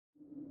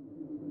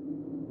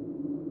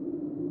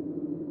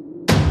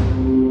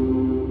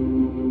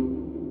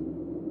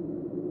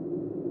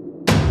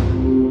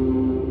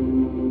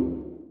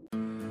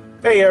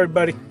Hey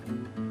everybody.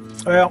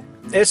 Well,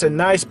 it's a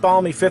nice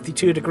balmy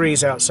 52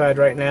 degrees outside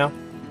right now.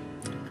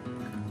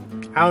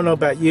 I don't know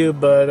about you,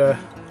 but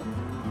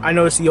I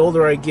notice the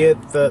older I get,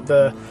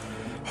 the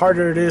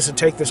harder it is to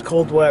take this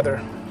cold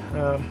weather.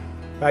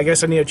 I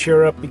guess I need to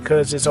cheer up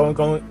because it's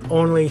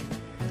only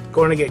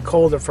going to get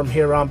colder from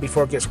here on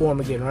before it gets warm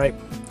again, right?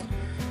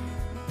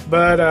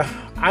 But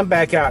I'm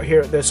back out here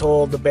at this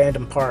old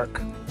abandoned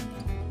park.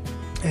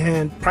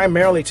 And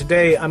primarily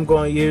today I'm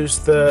going to use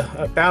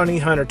the Bounty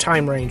Hunter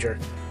Time Ranger.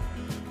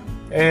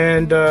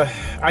 And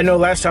I know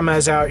last time I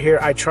was out here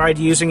I tried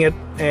using it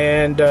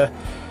and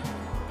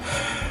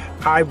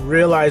I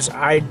realized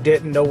I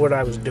didn't know what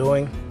I was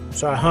doing.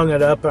 So I hung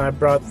it up and I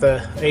brought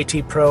the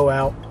AT Pro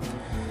out.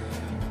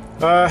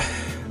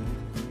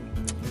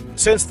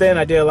 Since then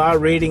I did a lot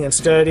of reading and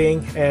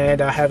studying,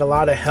 and I had a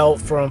lot of help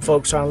from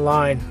folks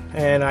online,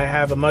 and I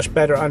have a much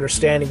better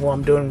understanding what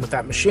I'm doing with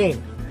that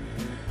machine.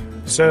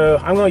 So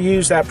I'm going to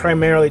use that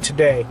primarily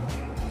today.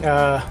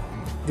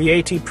 The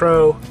AT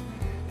Pro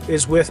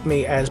is with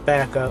me as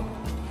backup,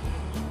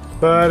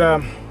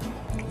 but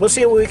we'll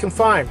see what we can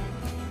find.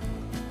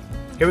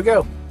 Here we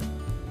go.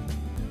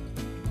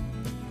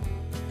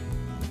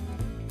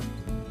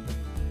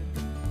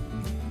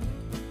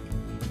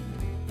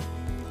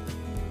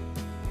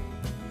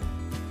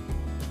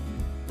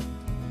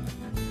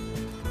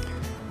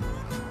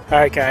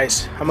 Alright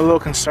guys, I'm a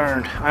little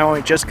concerned. I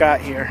only just got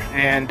here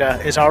and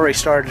it's already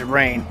started to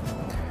rain.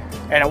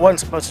 And I wasn't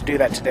supposed to do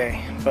that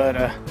today, but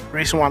the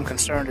reason why I'm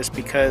concerned is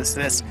because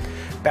this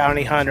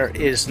Bounty Hunter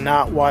is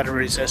not water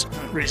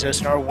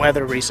resistant or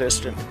weather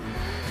resistant.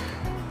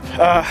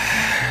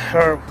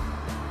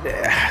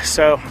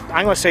 So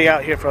I'm going to stay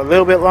out here for a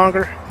little bit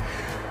longer.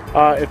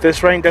 If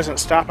this rain doesn't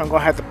stop, I'm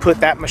going to have to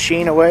put that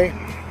machine away,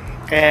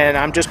 and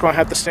I'm just going to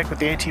have to stick with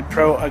the AT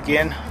Pro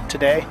again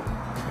today.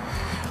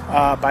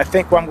 But I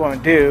think what I'm going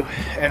to do,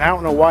 and I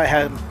don't know why I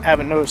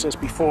haven't noticed this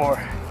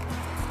before,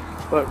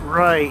 but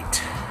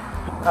right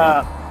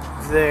up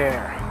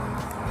there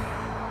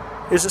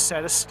is a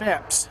set of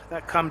steps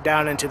that come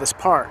down into this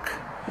park.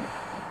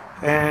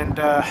 And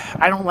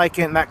I don't like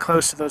getting that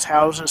close to those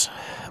houses,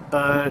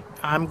 but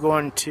I'm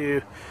going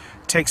to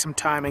take some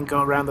time and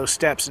go around those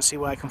steps and see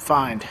what I can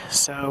find.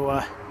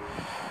 So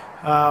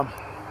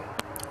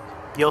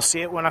you'll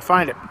see it when I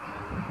find it.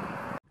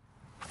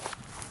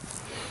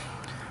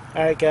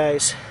 Alright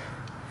guys,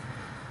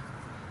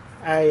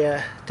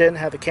 I didn't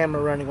have the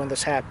camera running when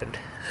this happened,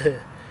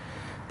 but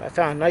I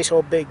found a nice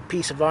old big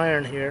piece of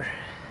iron here,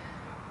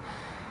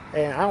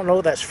 and I don't know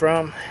what that's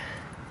from.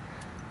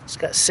 It's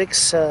got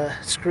 6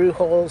 screw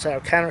holes that are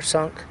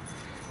countersunk,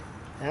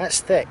 and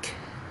that's thick.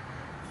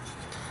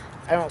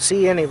 I don't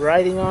see any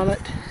writing on it,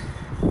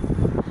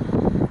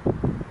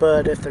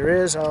 but if there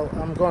is,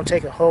 I'm going to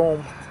take it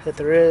home. If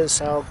there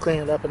is, I'll clean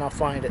it up and I'll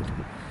find it.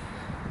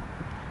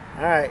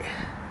 Alright.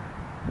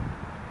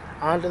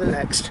 On to the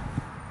next.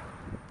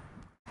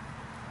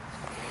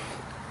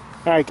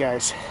 Alright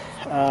guys,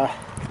 I've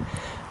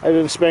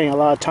been spending a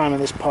lot of time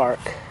in this park,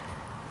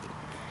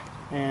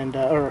 and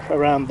or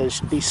around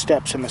these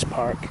steps in this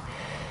park.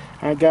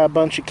 I got a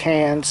bunch of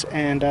cans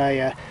and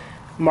I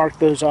marked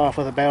those off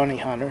with a Bounty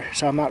Hunter,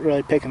 so I'm not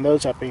really picking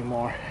those up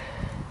anymore.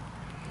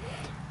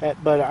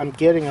 But I'm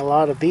getting a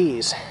lot of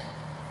these.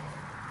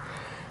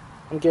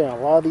 I'm getting a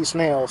lot of these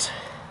nails.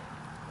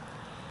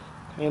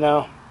 You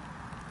know,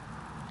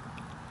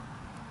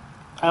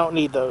 I don't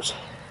need those,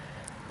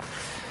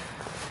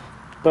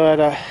 but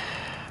I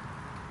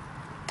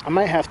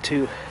might have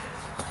to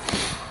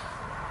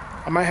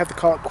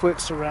call it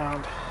quits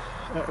around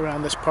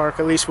this park,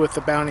 at least with the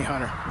Bounty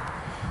Hunter,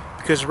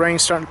 because the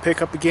rain's starting to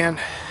pick up again,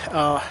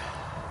 and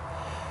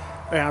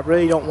I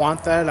really don't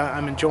want that.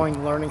 I'm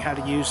enjoying learning how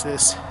to use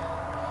this,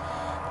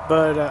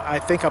 but I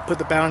think I'll put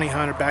the Bounty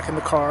Hunter back in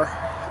the car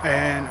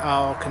and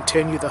I'll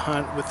continue the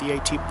hunt with the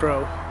AT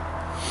Pro.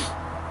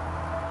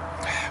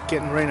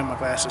 Getting rain on my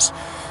glasses.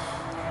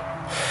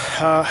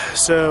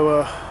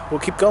 So we'll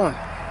keep going.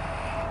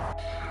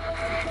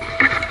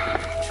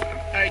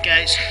 Alright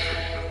guys,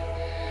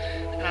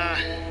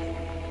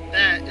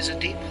 that is a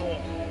deep hole.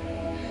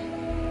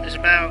 It's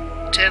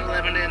about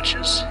 10-11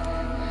 inches,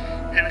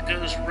 and it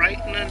goes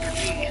right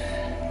underneath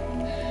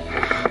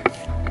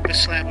the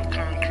slab of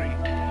concrete.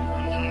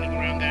 I'm hunting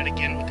around that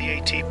again with the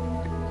AT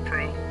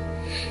Pro,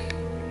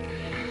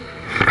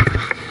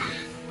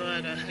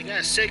 but I got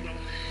a signal.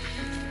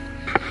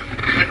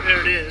 Right there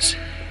it is.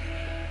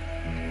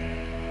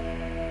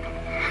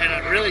 And I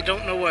really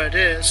don't know what it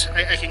is.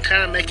 I can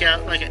kind of make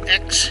out like an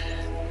X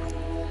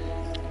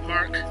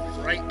mark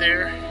right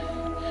there.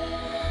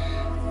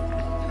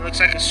 It looks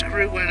like a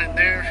screw went in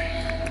there.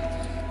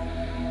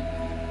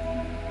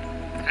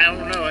 I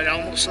don't know. It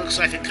almost looks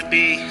like it could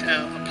be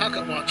a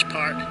pocket watch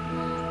part.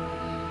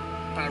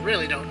 But I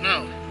really don't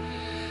know.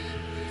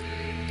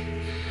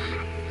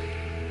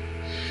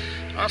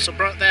 Also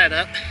brought that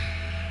up.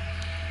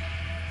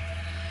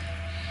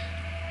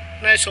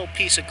 Nice old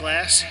piece of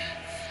glass.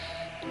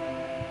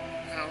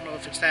 I don't know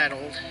if it's that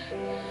old,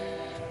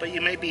 but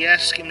you may be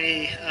asking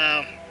me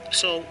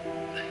So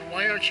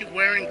why aren't you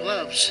wearing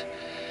gloves?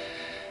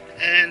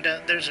 And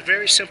there's a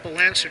very simple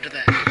answer to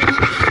that.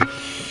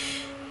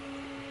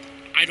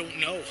 I don't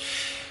know.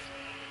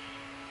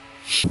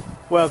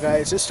 Well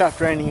guys, it stopped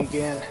raining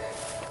again,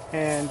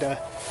 and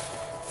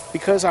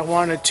because I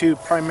wanted to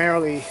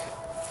primarily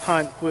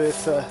hunt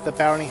with the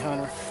bounty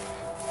hunter,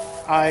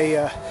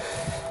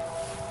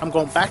 I'm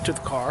going back to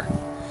the car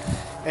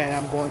and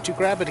I'm going to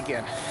grab it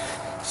again.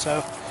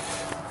 So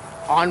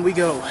on we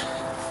go.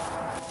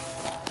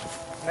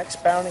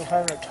 Next bounty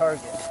hunter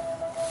target,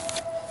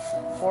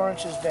 4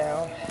 inches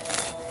down,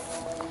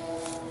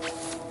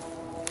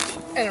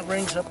 and it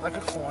rings up like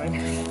a coin.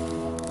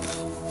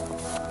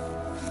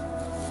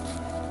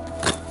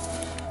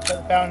 But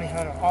the bounty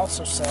hunter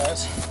also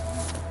says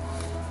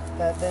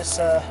that this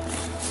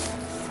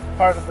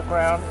part of the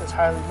ground is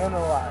highly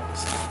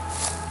mineralized.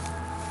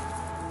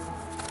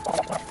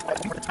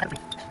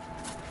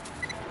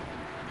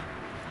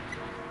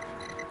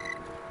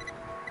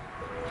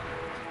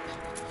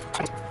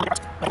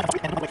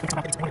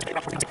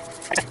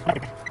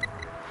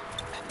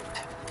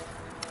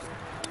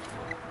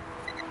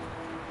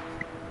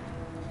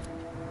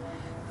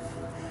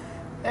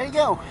 There you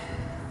go.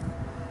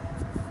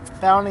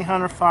 Bounty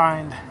hunter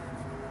find.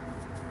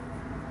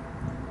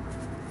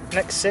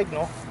 Next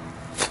signal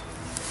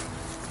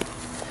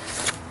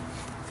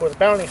for the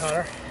bounty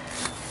hunter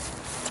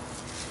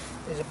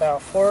is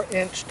about 4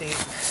 inch deep.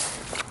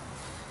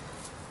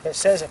 It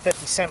says a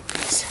 50-cent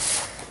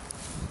piece,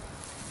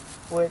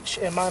 which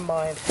in my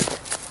mind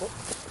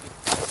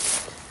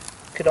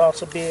could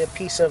also be a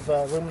piece of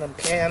aluminum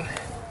can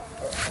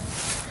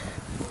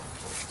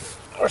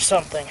or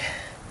something.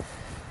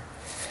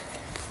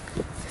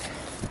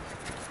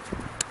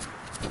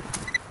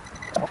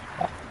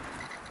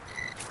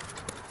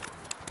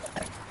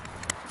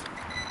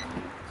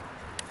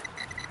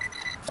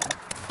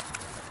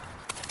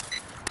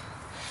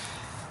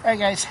 Alright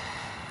guys,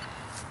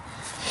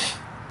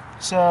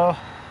 so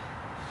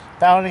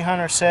bounty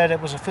hunter said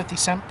it was a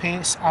 50-cent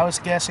piece. I was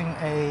guessing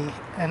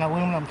an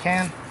aluminum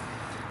can.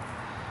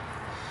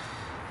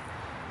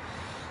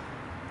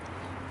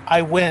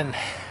 I win.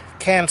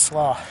 Can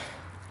slaw.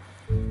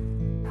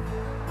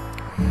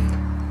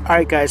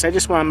 Alright guys, I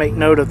just want to make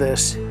note of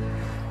this.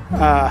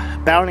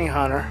 Bounty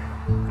hunter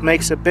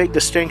makes a big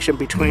distinction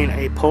between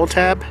a pull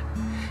tab.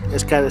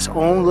 It's got its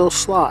own little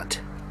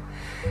slot,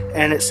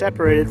 and it's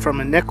separated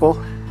from a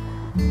nickel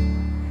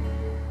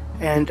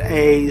and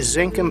a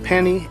zinc and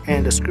penny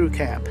and a screw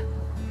cap.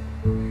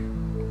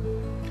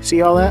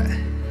 See all that?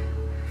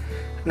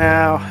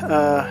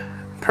 Now,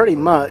 pretty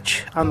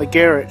much on the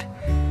Garrett,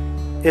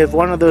 if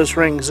one of those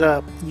rings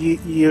up,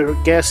 you're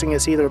guessing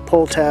it's either a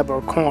pull tab or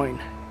a coin.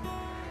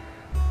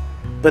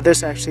 But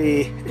this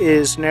actually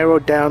is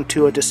narrowed down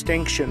to a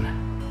distinction.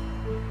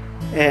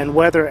 And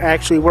whether it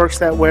actually works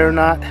that way or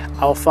not,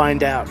 I'll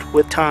find out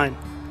with time.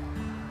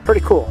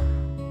 Pretty cool.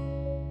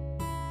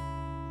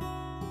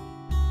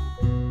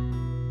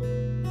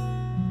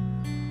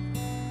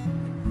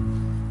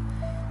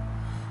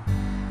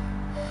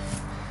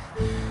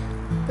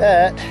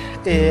 That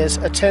is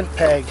a tent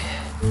peg.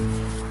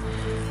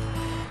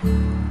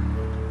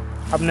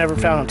 I've never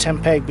found a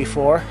tent peg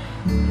before.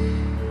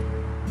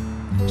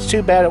 It's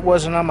too bad it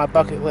wasn't on my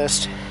bucket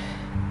list.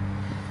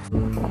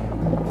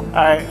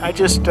 I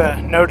just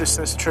noticed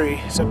this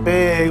tree. It's a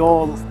big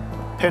old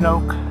pin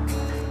oak,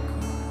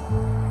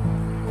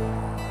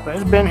 but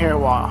it's been here a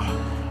while.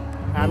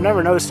 I've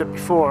never noticed it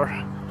before.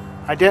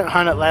 I didn't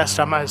hunt it last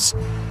time I was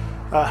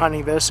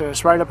hunting this, so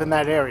it's right up in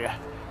that area.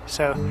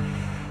 So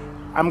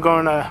I'm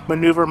going to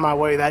maneuver my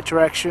way that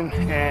direction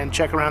and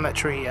check around that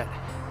tree yet.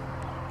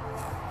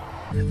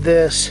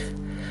 This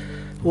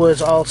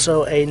was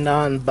also a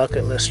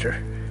non-bucket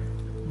lister,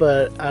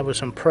 but I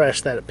was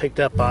impressed that it picked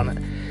up on it.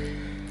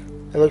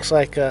 It looks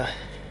like a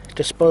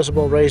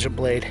disposable razor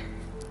blade.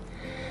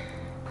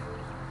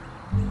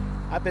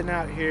 I've been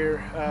out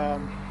here,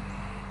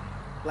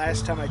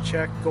 last time I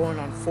checked, going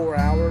on 4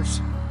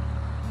 hours.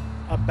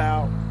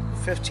 About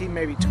 15,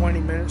 maybe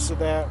 20 minutes of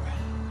that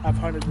I've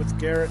hunted with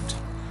Garrett.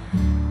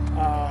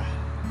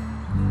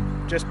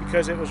 Just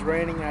because it was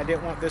raining and I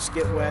didn't want this to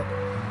get wet.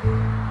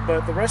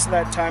 But the rest of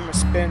that time I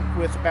spent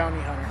with the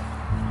bounty hunter.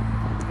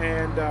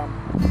 And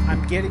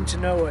I'm getting to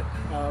know it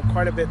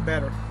quite a bit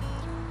better.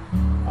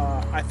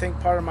 I think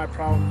part of my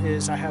problem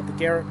is I have the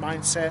Garrett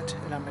mindset,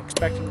 and I'm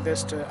expecting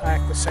this to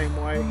act the same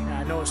way, and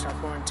I know it's not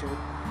going to.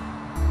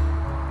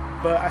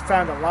 But I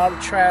found a lot of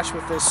trash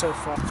with this so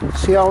far.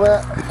 See all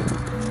that?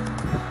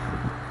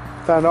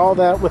 Found all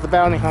that with the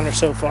bounty hunter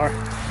so far.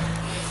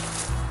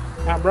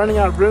 Now I'm running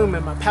out of room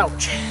in my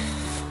pouch.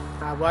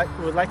 I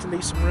would like to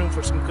leave some room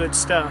for some good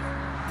stuff.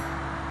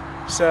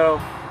 So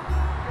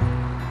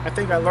I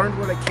think I learned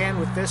what I can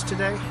with this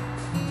today.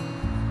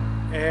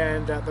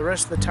 And the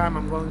rest of the time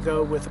I'm going to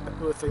go with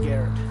the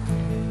Garrett.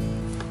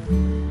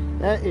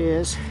 That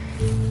is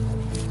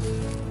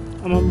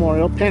a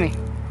memorial penny.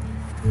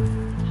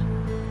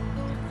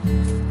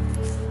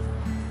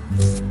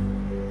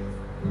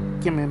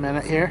 Give me a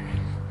minute here.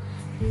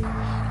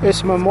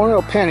 It's a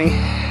memorial penny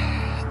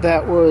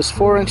that was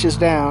 4 inches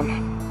down,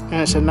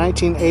 and it's a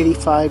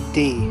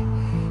 1985D,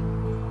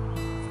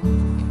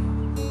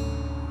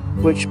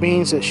 which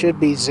means it should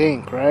be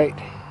zinc, right?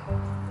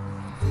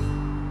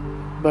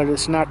 But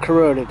it's not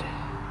corroded,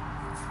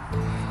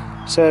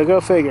 so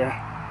go figure.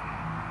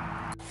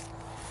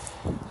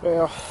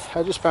 Well,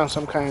 I just found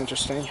something kind of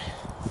interesting.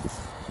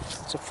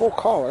 It's a full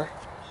collar.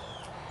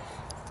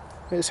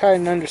 It's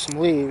hiding under some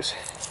leaves.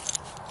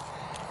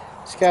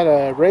 It's got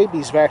a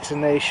rabies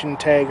vaccination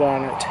tag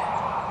on it.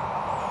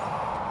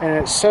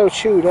 And it's so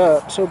chewed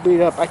up, so beat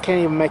up, I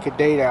can't even make a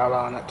date out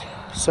on it.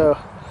 So,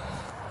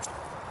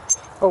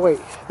 oh wait,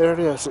 there it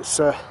is. It's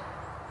right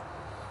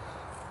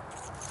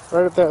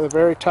up there at the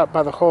very top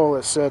by the hole.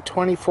 It's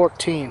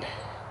 2014.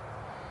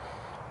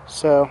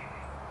 So,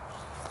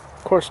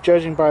 of course,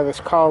 judging by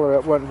this collar,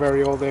 it wasn't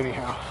very old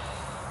anyhow.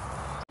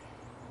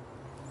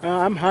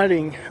 I'm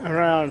hiding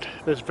around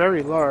this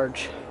very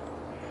large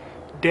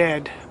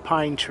dead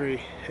pine tree.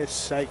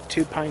 It's like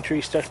 2 pine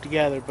trees stuck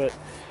together, but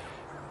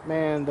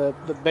man, the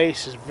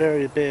base is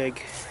very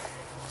big.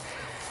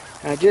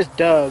 And I just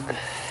dug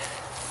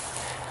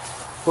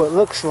what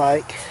looks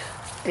like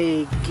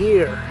a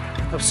gear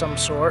of some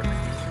sort.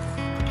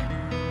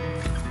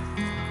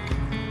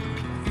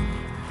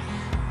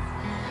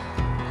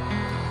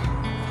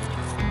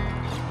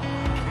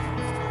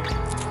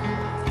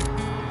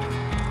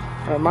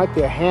 Or it might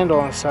be a handle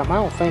on something.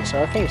 I don't think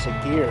so. I think it's a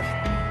gear.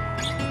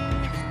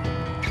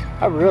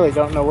 I really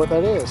don't know what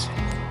that is,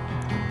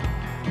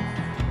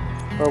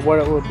 or what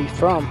it would be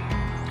from.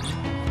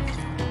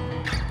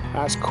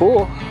 That's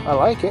cool. I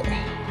like it.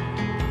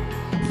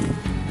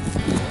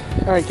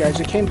 Alright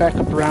guys, I came back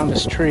up around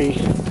this tree.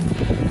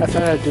 I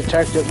thought I'd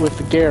detect it with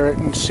the Garrett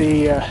and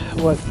see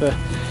what the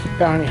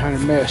bounty hunter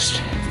missed.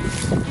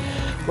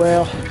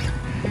 Well,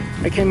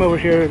 I came over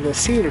here to the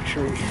cedar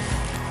tree.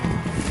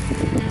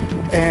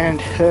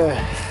 And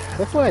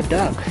look what I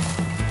dug.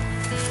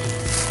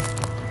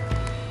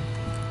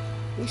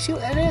 You see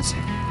what that is?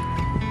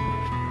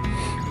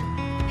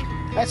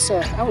 That's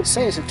I would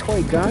say it's a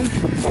toy gun,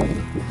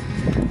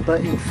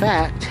 but in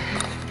fact,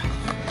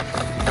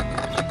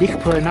 you can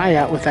put an eye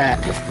out with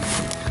that.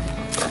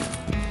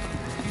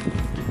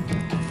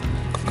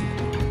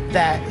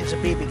 That is a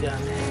BB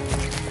gun.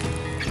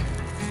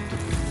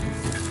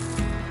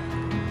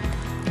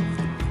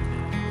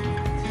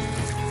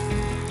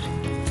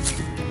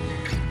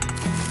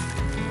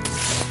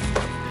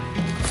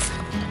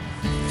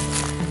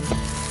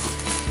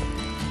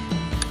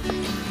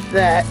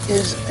 That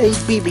is a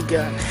BB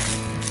gun.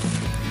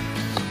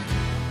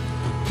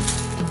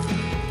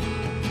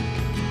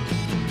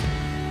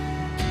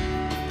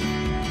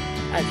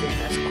 I think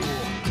that's cool.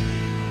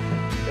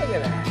 Look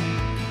at that.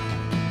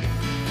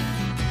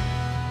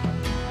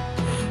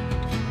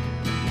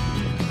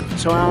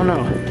 So I don't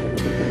know.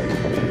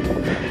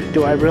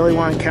 Do I really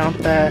want to count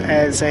that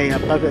as a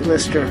bucket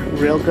lister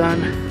real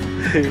gun?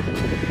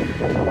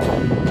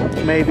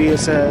 Maybe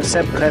it's a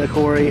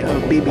subcategory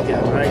of BB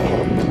gun, right?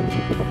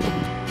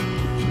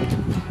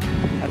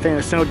 I think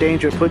there's no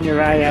danger of putting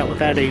your eye out with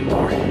that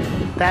anymore.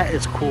 That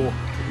is cool.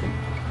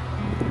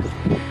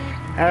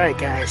 Alright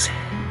guys,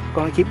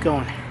 gonna keep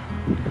going.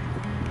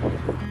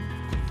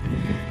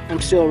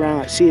 I'm still around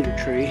that cedar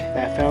tree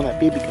that I found that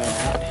BB gun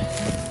out.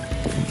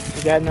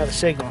 We got another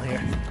signal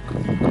here.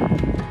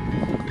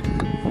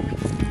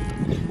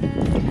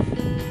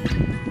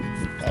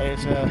 That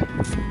is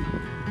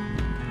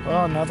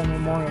well, another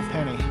memorial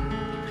penny.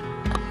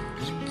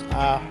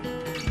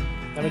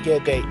 Let me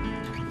get a date.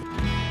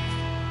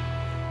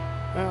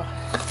 Well,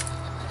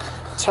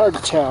 it's hard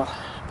to tell,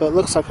 but it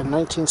looks like a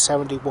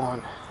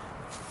 1971.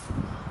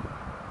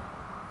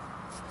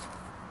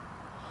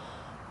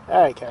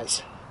 Alright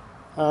guys,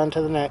 on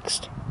to the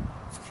next.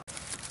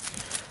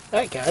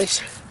 Alright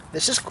guys,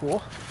 this is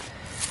cool.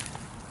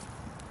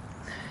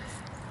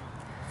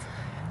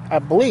 I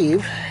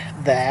believe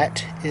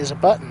that is a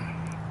button.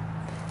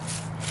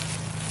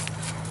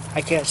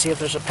 I can't see if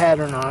there's a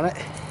pattern on it.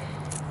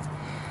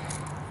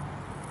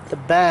 The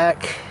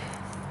back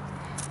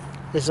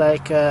is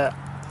like there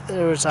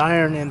was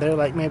iron in there,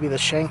 like maybe the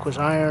shank was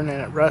iron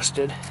and it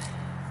rusted.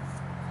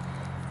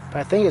 But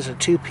I think it's a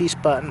 2-piece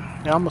button.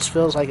 It almost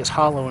feels like it's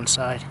hollow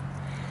inside.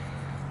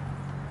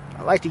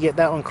 I'd like to get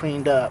that one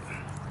cleaned up.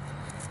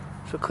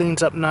 If it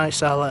cleans up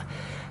nice, I'll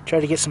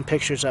try to get some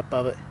pictures up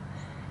of it.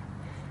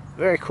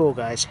 Very cool,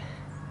 guys.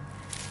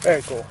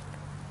 Very cool.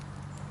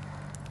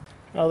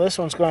 Well, this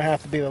one's going to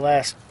have to be the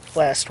last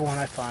one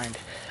I find.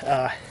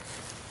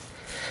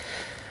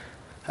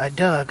 I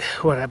dug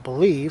what I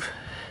believe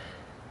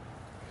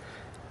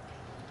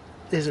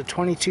is a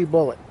 .22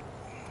 bullet.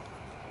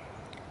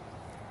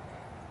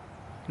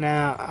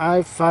 Now,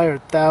 I've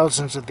fired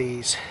thousands of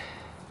these,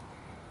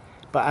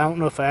 but I don't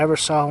know if I ever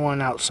saw one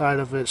outside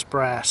of its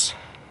brass.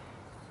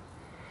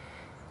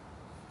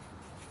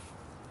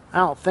 I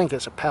don't think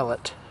it's a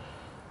pellet.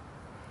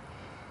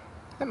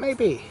 It may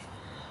be.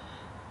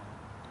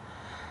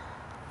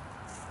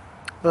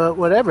 But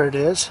whatever it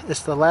is, it's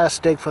the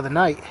last dig for the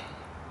night.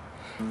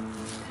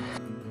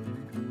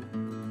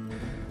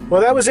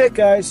 Well, that was it,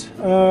 guys.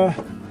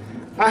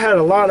 I had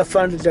a lot of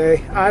fun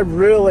today. I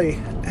really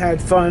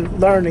had fun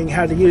learning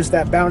how to use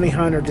that bounty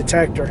hunter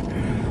detector.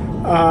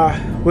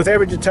 With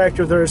every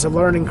detector, there's a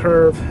learning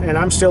curve, and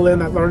I'm still in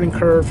that learning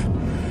curve.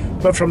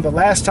 But from the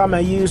last time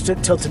I used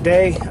it till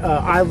today,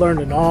 I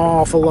learned an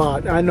awful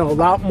lot. I know a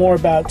lot more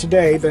about it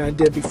today than I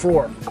did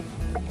before.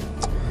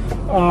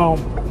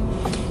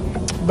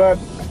 But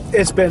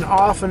it's been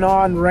off and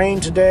on rain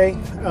today,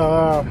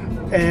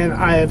 and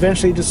I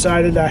eventually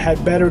decided I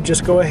had better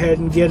just go ahead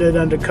and get it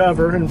under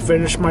cover and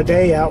finish my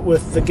day out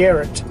with the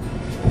Garrett.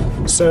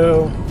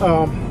 So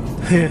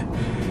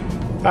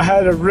I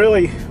had a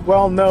really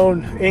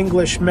well-known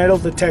English metal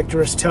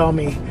detectorist tell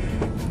me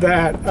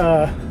that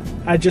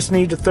I just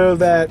need to throw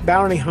that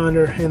bounty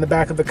hunter in the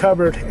back of the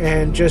cupboard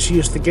and just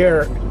use the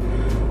Garrett.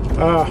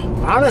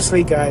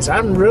 Honestly, guys,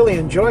 I'm really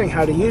enjoying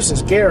how to use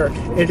this Garrett.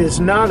 It is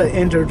not an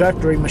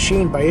introductory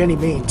machine by any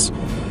means.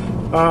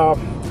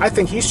 I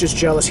think he's just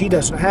jealous he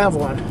doesn't have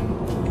one.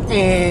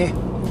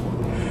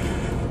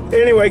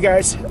 Anyway,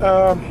 guys,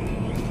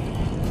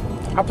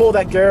 I pulled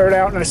that Garrett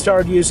out and I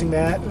started using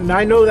that, and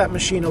I know that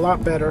machine a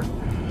lot better.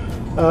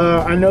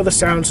 I know the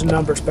sounds and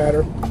numbers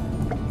better.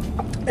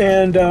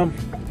 And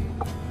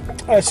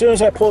as soon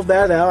as I pulled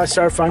that out, I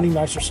started finding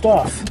nicer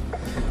stuff.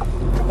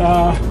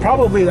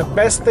 Probably the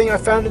best thing I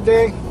found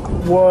today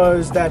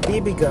was that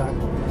BB gun.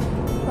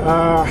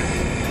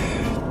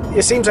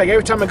 It seems like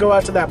every time I go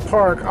out to that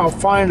park, I'll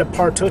find a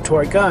part to a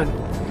toy gun.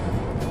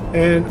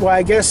 And well,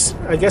 I guess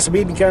a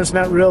BB gun's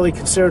not really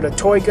considered a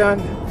toy gun,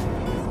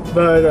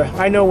 but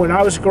I know when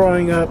I was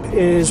growing up, it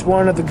is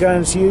one of the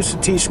guns used to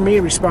teach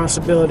me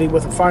responsibility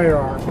with a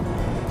firearm.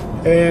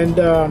 And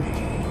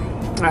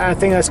I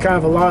think that's kind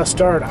of a lost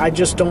art. I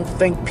just don't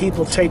think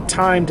people take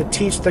time to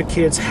teach their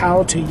kids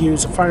how to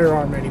use a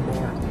firearm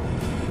anymore.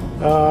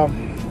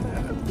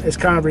 It's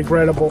kind of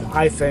regrettable,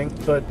 I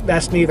think, but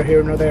that's neither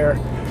here nor there.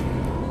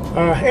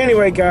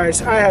 Anyway,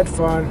 guys, I had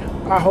fun.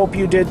 I hope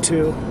you did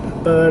too.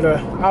 But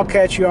I'll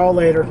catch you all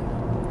later.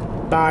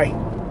 Bye.